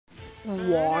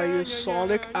Why is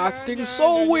Sonic acting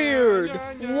so weird?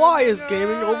 Why is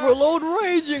Gaming Overload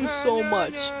raging so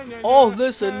much? All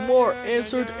this and more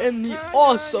answered in the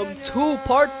awesome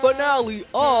two-part finale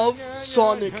of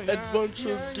Sonic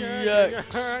Adventure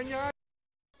DX.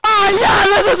 Ah yeah,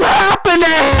 this is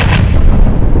happening!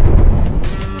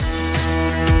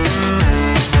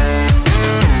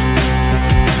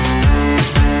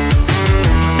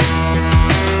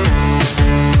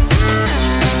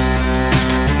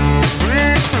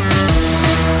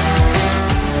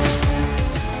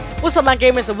 What's up, my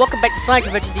gamers, and welcome back to Sonic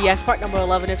Adventure DX, part number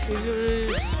 11. If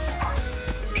you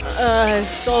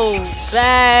so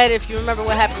bad. If you remember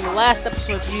what happened in the last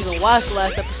episode, if you even watched the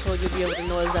last episode, you'll be able to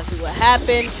know exactly what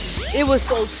happened. It was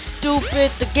so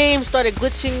stupid. The game started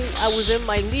glitching. I was in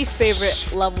my least favorite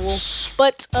level,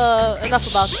 but enough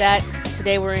about that.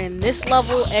 Today we're in this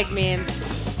level,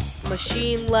 Eggman's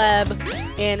Machine Lab,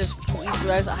 and there's a few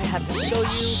Easter eggs I have to show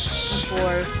you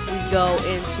before we go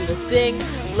into the thing.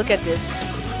 Look at this.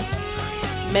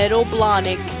 Metal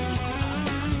Blonic.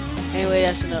 Anyway,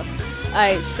 that's enough.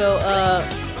 Alright, so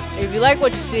if you like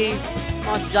what you see,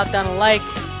 why don't you drop down a like.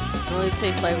 It only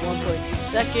takes like 1.2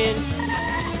 seconds.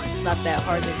 It's not that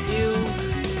hard to do.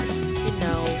 You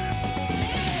know,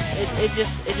 it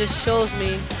just shows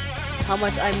me how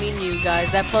much I mean to you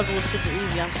guys. That puzzle was super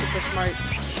easy. I'm super smart.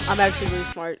 I'm actually really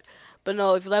smart. But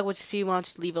no, if you like what you see, why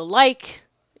don't you leave a like.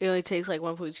 It only takes like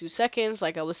 1.2 seconds,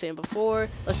 like I was saying before.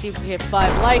 Let's see if we hit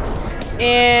 5 likes.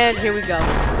 And here we go.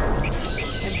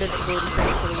 Invincibility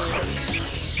setting for the win.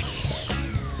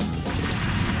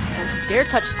 Don't you dare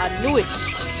touch. I knew it.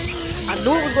 I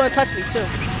knew it was going to touch me too.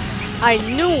 I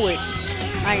knew it.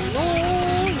 I know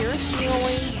you're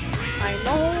feeling. I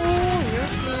know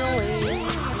you're feeling.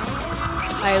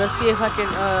 Alright, let's see if I can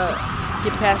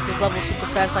get past this level super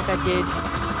fast like I did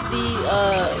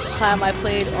the time I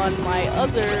played on my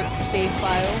other save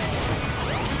file.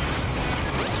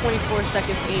 24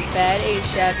 seconds ain't bad, ain't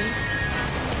shabby.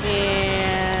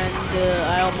 And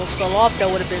I almost fell off. That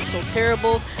would have been so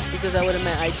terrible because that would have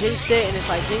meant I jinxed it, and if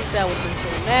I jinxed it I would have been so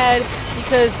mad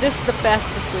because this is the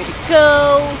fastest way to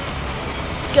go.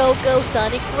 Go, go,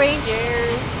 Sonic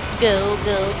Rangers. Go,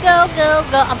 go, go, go,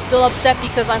 go. I'm still upset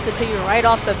because I'm continuing right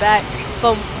off the bat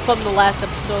from the last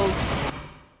episode.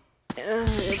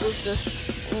 It was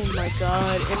just, oh my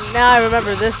god. And now I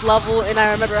remember this level, and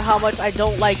I remember how much I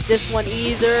don't like this one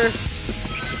either.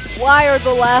 Why are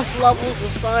the last levels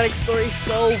of Sonic Story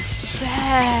so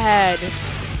bad?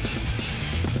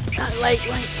 Like,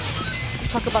 I'm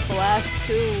talking about the last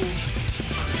two.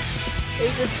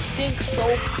 They just stink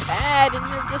so bad, and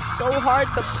they're just so hard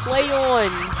to play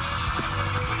on.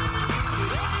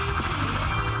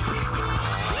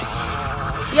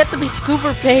 You have to be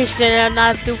super patient. I'm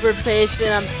not super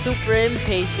patient. I'm super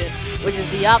impatient, which is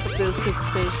the opposite of super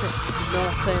patient. You know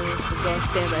what I'm saying? So go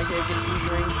stand back here, get these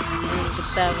rings, and get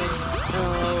that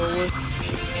ring,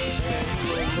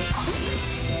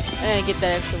 and get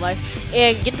that extra life,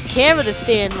 and get the camera to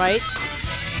stand right.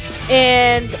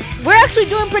 And we're actually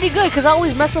doing pretty good because I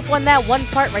always mess up on that one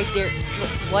part right there.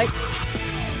 What?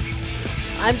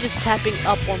 I'm just tapping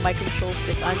up on my control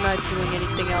stick. I'm not doing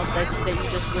anything else that you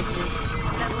just witnessed.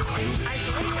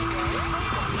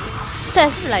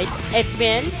 Test flight,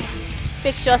 admin.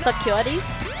 Fix your security.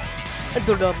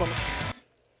 Adorable.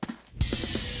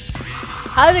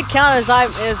 How did it count as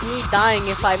me dying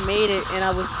if I made it and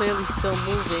I was clearly still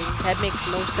moving? That makes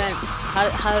no sense.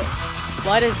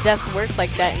 Why does death work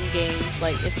like that in games?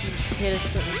 Like if you hit a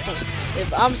certain point,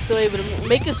 if I'm still able to move,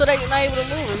 make it so that you're not able to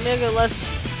move and make it less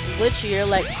glitchier.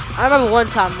 Like I remember one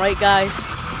time, right, guys?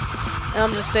 And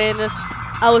I'm just saying this.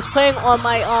 I was playing on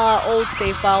my old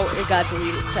save file. It got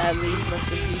deleted, sadly.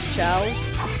 Rest in peace, Charles.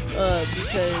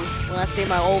 Because when I say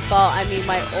my old file, I mean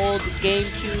my old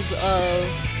GameCube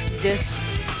disc,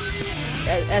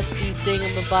 SD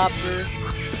thingamabobber,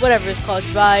 whatever it's called,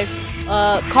 drive,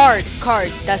 card.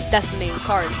 That's the name,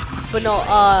 card. But no,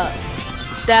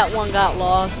 that one got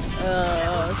lost.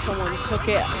 Someone took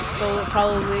it, stole it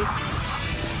probably.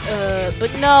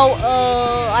 But no,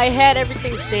 I had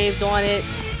everything saved on it.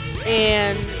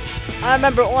 And I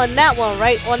remember on that one,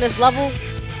 right, on this level,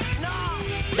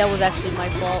 that was actually my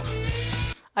fault.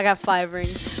 I got 5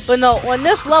 rings. But no, on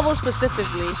this level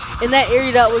specifically, in that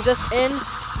area that I was just in,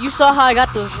 you saw how I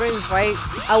got those rings, right?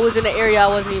 I was in an area I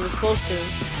wasn't even supposed to.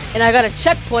 And I got a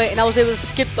checkpoint, and I was able to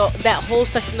skip that whole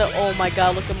section of, oh my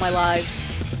god, look at my lives.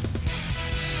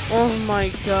 Oh my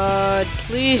god,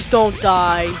 please don't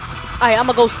die. Alright, I'm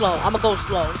gonna go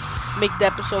slow. Make the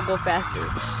episode go faster.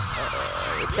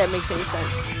 If that makes any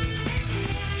sense.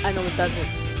 I know it doesn't.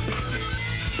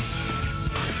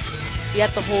 So you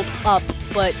have to hold up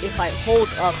but if I hold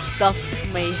up, stuff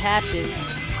may happen.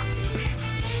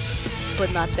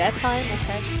 But not that time,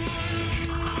 okay?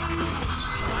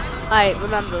 Alright,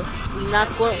 remember, we're not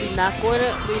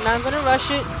gonna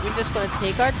rush it. We're just gonna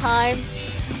take our time,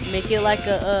 make it like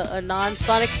a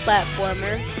non-Sonic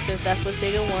platformer, because that's what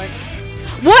Sega wants.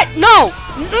 What? No!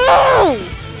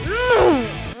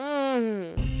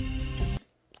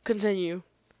 Continue.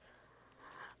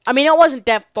 I mean, it wasn't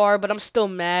that far, but I'm still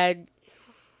mad.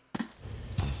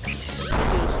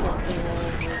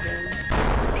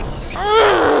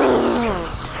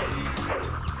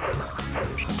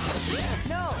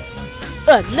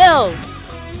 No!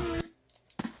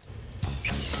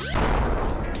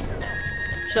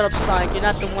 Shut up, Sonic. You're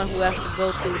not the one who has to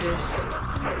go through this.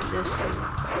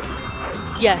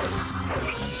 Yes.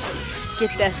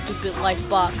 Get that stupid life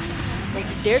box. Don't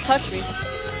you dare touch me.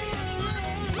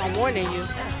 I'm warning you.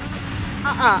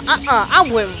 I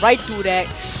went right through that.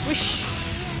 Swish.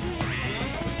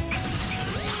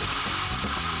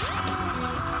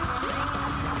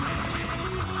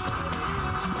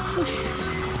 Swoosh.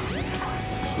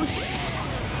 Swoosh.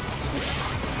 Swoosh.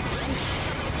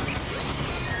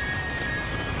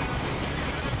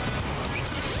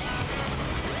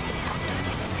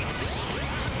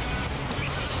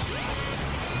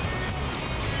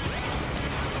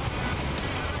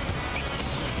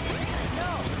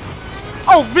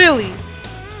 Oh, really?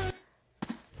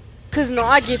 Cause no,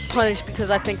 I get punished because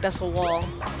I think that's a wall.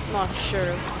 I'm not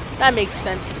sure. That makes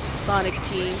sense. The Sonic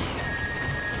team.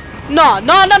 No.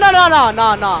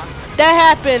 That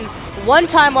happened one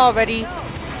time already.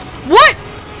 What?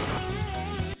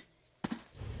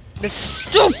 The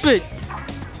stupid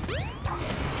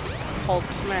Hulk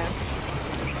smash.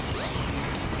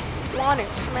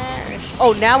 Sonic smash.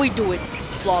 Oh, now we do it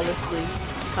flawlessly,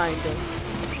 kinda.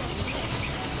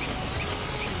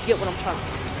 Get what I'm trying to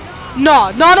do.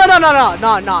 No.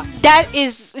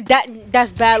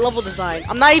 That's bad level design.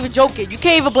 I'm not even joking. You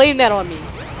can't even blame that on me.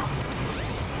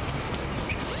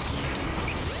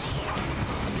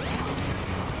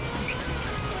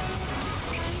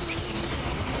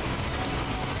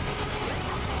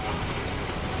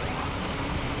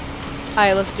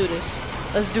 Alright, let's do this.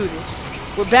 Let's do this.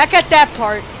 We're back at that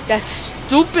part. That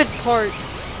stupid part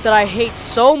that I hate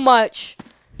so much.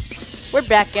 We're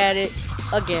back at it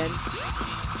again.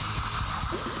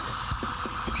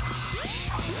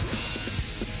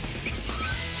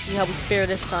 See how we fare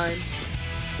this time.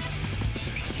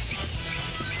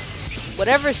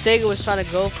 Whatever Sega was trying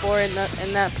to go for in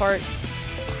that part,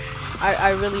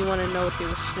 I really want to know if they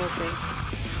were smoking.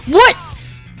 What?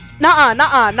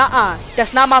 Nuh-uh.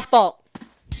 That's not my fault.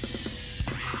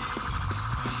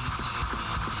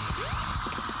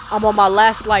 I'm on my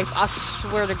last life. I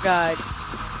swear to God.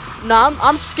 No,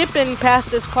 I'm skipping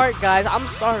past this part, guys. I'm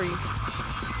sorry.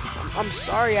 I'm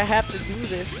sorry I have to do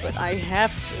this, but I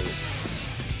have to.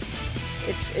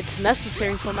 It's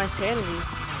necessary for my sanity.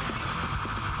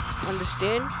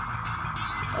 Understand?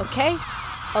 Okay?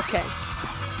 Okay.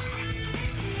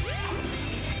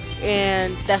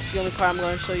 And that's the only part I'm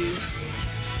going to show you.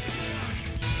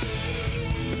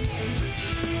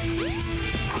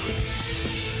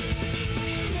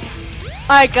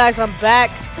 Alright guys, I'm back.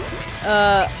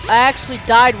 I actually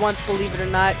died once, believe it or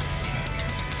not.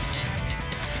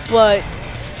 But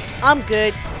I'm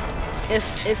good.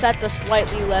 It's at the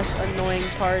slightly less annoying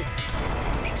part.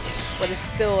 But it's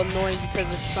still annoying because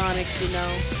it's Sonic, you know.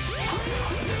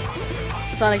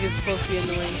 Sonic is supposed to be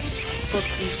annoying. It's supposed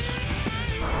to be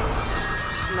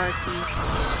snarky,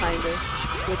 kinda.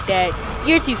 With that,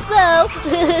 you're too slow.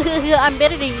 I'm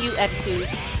better than you attitude.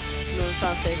 You know what I'm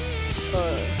trying to say?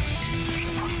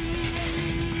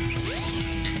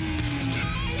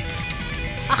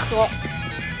 You're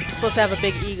supposed to have a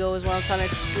big ego is what I'm trying to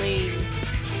explain.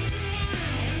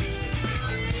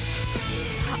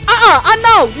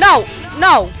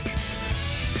 No.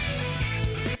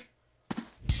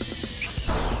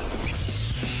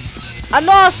 I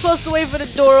know I was supposed to wait for the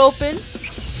door open,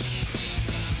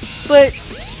 but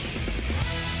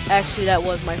actually that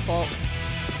was my fault.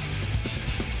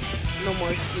 No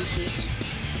more excuses.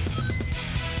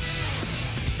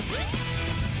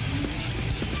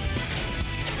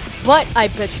 But I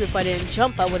bet you if I didn't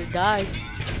jump, I would have died.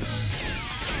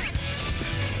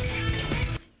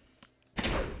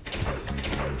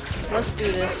 Let's do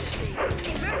this.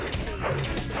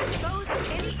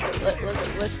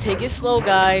 Let's take it slow,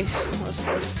 guys.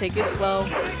 Let's take it slow.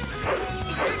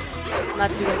 Let's not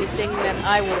do anything that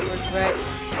I will regret.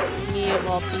 Me of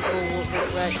all people will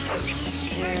regret.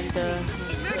 And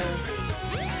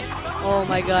oh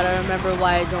my God, I remember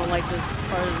why I don't like this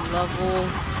part of the level.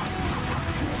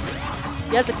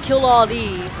 You have to kill all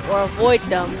these or avoid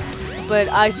them. But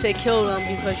I say kill them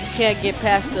because you can't get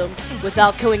past them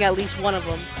without killing at least one of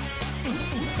them.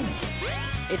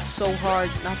 It's so hard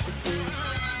not to do.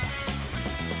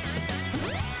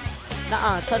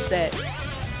 Nuh-uh, touch that.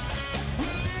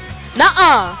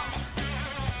 Nuh-uh!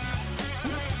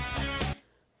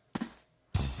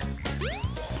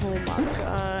 Oh my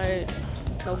god.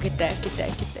 No, get that, get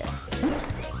that, get that.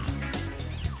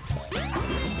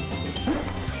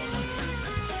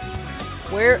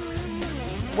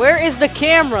 Where is the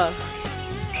camera?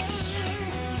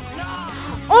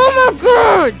 Oh my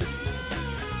god!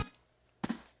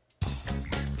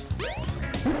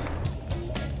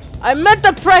 I meant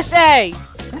to press A!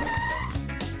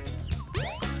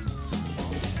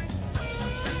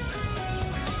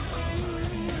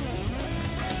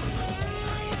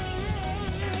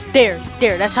 There,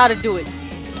 that's how to do it.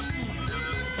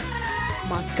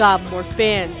 My god, more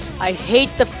fans. I hate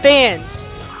the fans.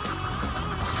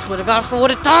 Swear to God, for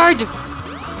what it died!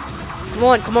 Come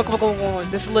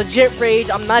on. This is legit rage.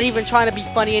 I'm not even trying to be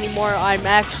funny anymore. I'm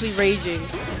actually raging.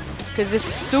 Because this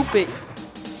is stupid.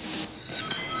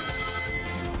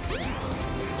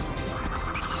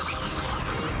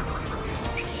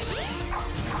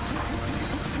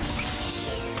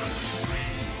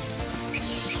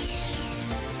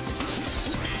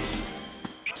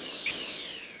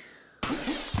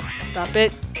 Stop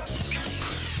it.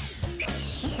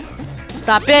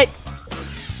 Stop it!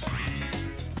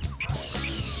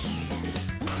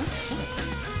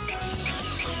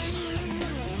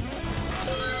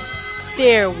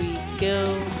 There we go.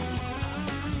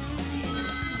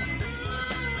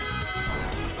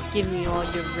 Give me all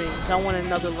your rings. I want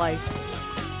another life.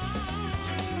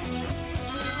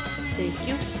 Thank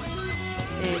you.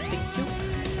 And thank you.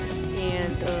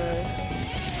 And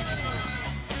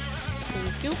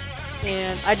thank you.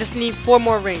 And I just need 4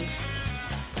 more rings.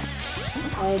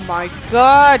 Oh my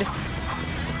god!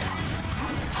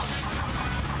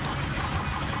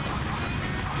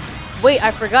 Wait, I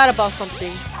forgot about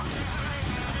something.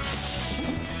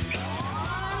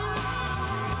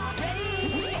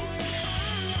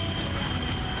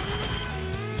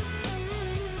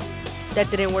 That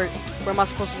didn't work. Where am I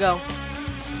supposed to go?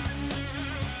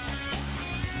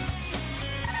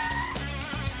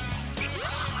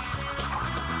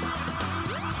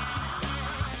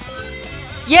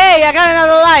 Yay! I got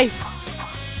another life!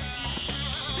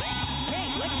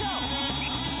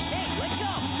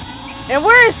 And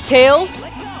where is Tails?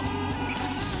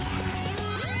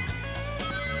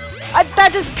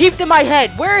 That just peeped in my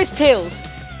head. Where is Tails?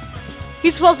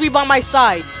 He's supposed to be by my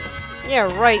side.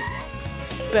 Yeah, right.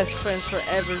 Best friends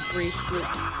forever bracelet.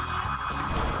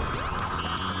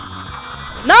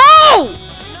 No!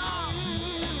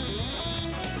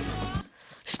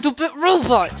 Stupid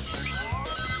robot.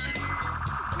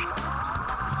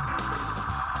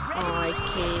 I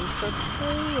came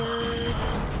prepared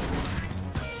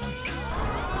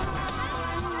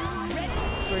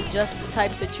for just the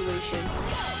type situation.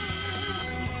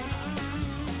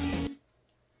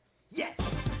 Yes.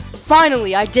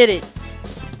 Finally, I did it.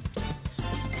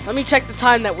 Let me check the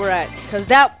time that we're at, cause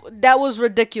that was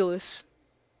ridiculous.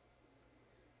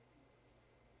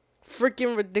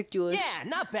 Freaking ridiculous. Yeah,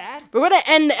 not bad. We're gonna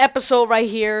end the episode right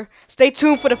here. Stay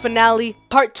tuned for the finale,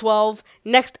 part 12.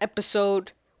 Next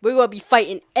episode, we're gonna be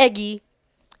fighting Eggy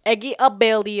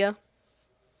Abelia.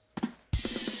 I'm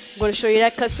gonna show you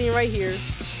that cutscene right here.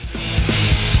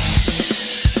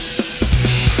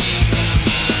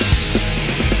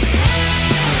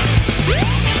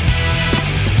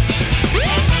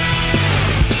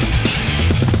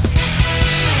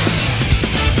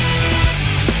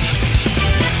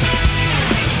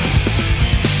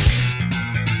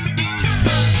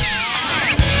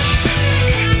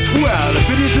 Well, if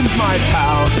it isn't my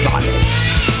pal Sonic,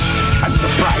 I'm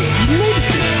surprised you made it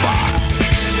this far.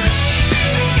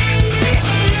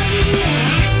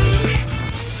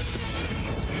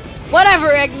 Whatever,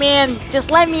 Eggman.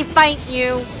 Just let me fight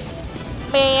you,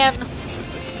 man.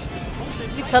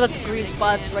 You can tell that the green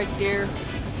spots right there.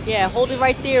 Yeah, hold it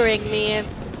right there, Eggman.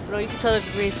 You know, you can tell that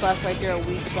the green spots right there are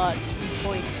weak spots, weak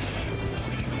points.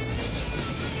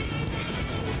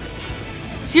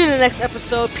 See you in the next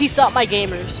episode. Peace out, my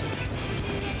gamers.